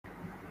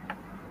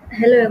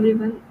Hello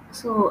everyone.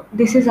 So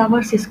this is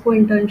our Cisco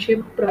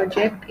internship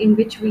project in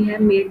which we have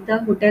made the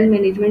hotel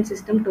management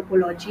system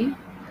topology.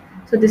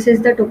 So this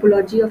is the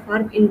topology of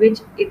our in which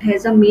it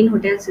has a main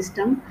hotel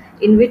system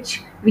in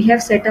which we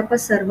have set up a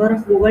server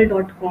of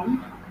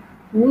google.com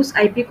whose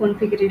IP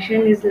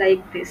configuration is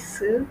like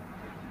this.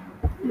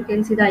 You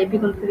can see the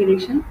IP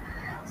configuration.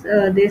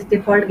 This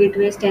default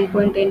gateway is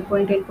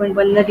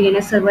 10.10.10.1. The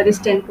DNS server is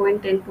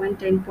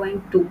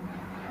 10.10.10.2.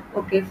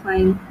 Okay,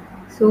 fine.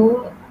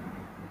 So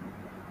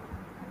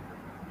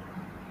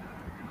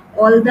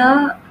all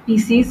the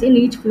PCs in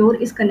each floor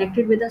is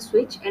connected with a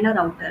switch and a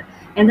router,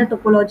 and the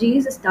topology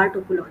is star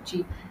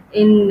topology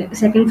in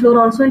second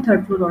floor also and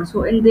third floor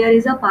also, and there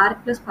is a park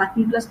plus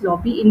parking plus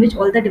lobby in which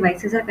all the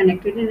devices are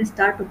connected in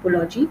star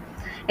topology.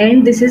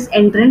 And this is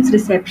entrance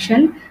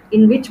reception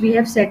in which we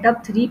have set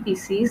up three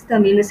PCs: the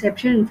main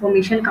reception,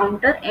 information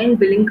counter, and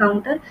billing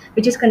counter,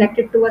 which is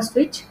connected to a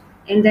switch,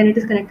 and then it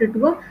is connected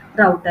to a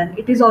router.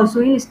 It is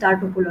also in star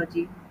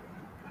topology.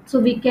 So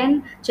we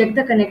can check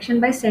the connection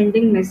by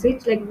sending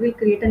message, like we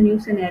create a new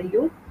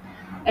scenario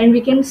and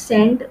we can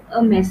send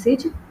a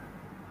message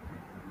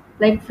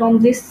like from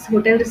this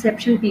hotel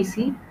reception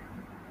PC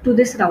to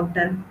this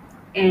router,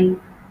 and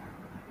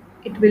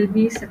it will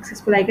be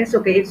successful, I guess.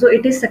 Okay, so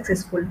it is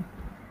successful.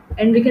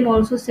 And we can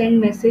also send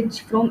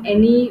message from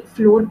any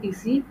floor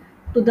PC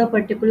to the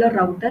particular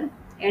router,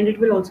 and it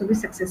will also be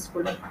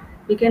successful.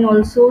 We can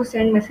also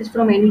send message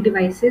from any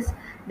devices.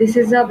 This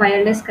is a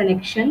wireless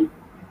connection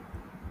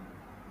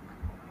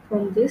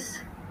from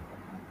this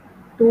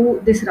to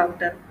this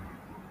router,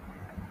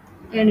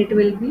 and it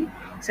will be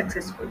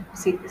successful.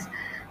 See this.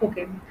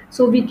 Okay,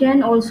 so we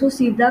can also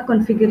see the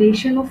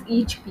configuration of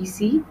each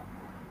PC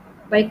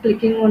by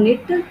clicking on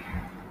it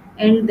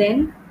and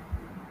then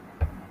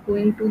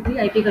going to the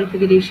IP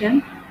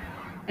configuration,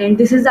 and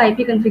this is the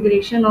IP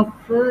configuration of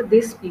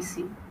this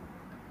PC.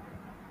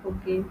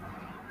 Okay,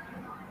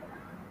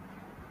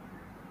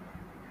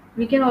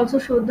 we can also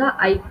show the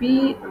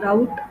IP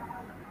route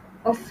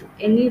of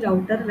any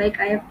router, like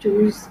I have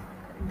choose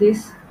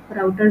this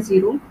router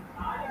 0,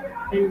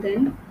 and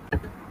then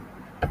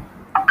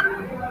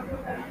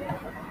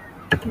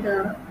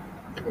the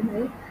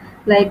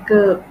like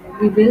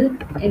we will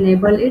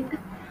enable it,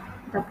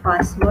 the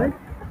password,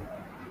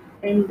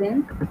 and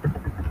then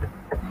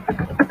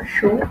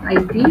show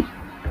IP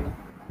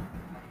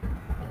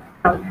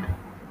route.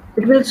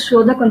 It will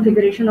show the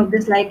configuration of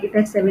this, like it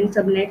has 7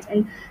 subnets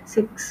and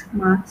 6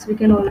 masks. We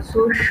can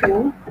also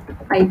show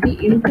IP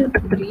int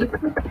brief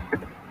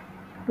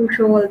to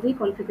show all the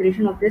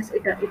configuration of this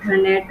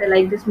Ethernet,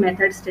 like this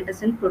method,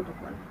 status, and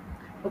protocol.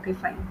 Okay,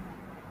 fine.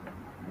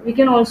 We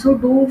can also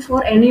do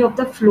for any of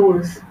the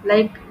floors,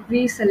 like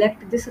we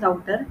select this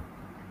router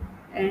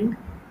and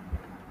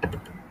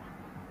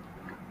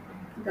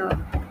the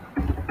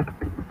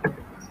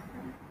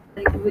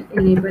like we will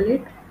enable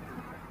it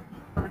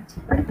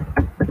password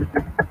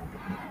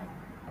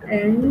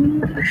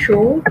and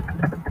show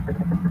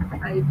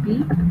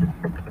IP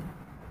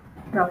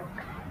route.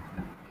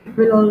 It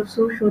will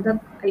also show the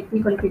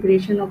IP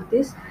configuration of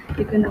this.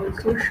 You can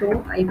also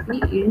show IP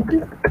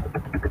int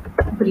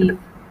brief.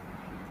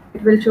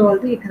 It will show all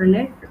the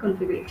Ethernet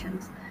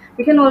configurations.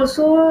 We can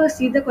also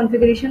see the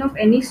configuration of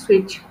any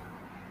switch,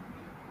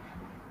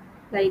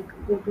 like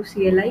go to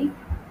CLI,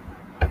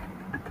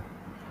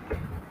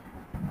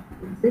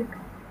 exit,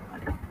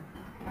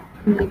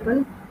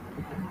 enable,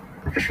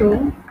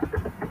 show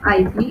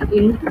IP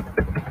int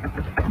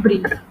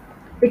brief.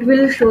 It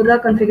will show the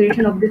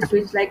configuration of the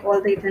switch, like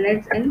all the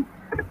Ethernets and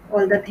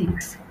all the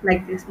things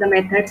like this, the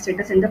method,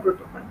 status, and the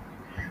protocol.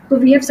 So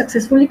we have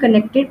successfully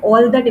connected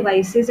all the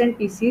devices and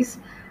PCs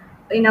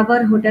in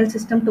our hotel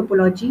system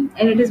topology,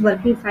 and it is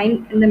working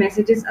fine, and the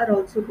messages are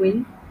also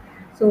going.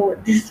 So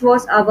this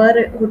was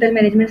our hotel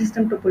management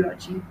system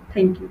topology.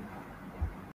 Thank you.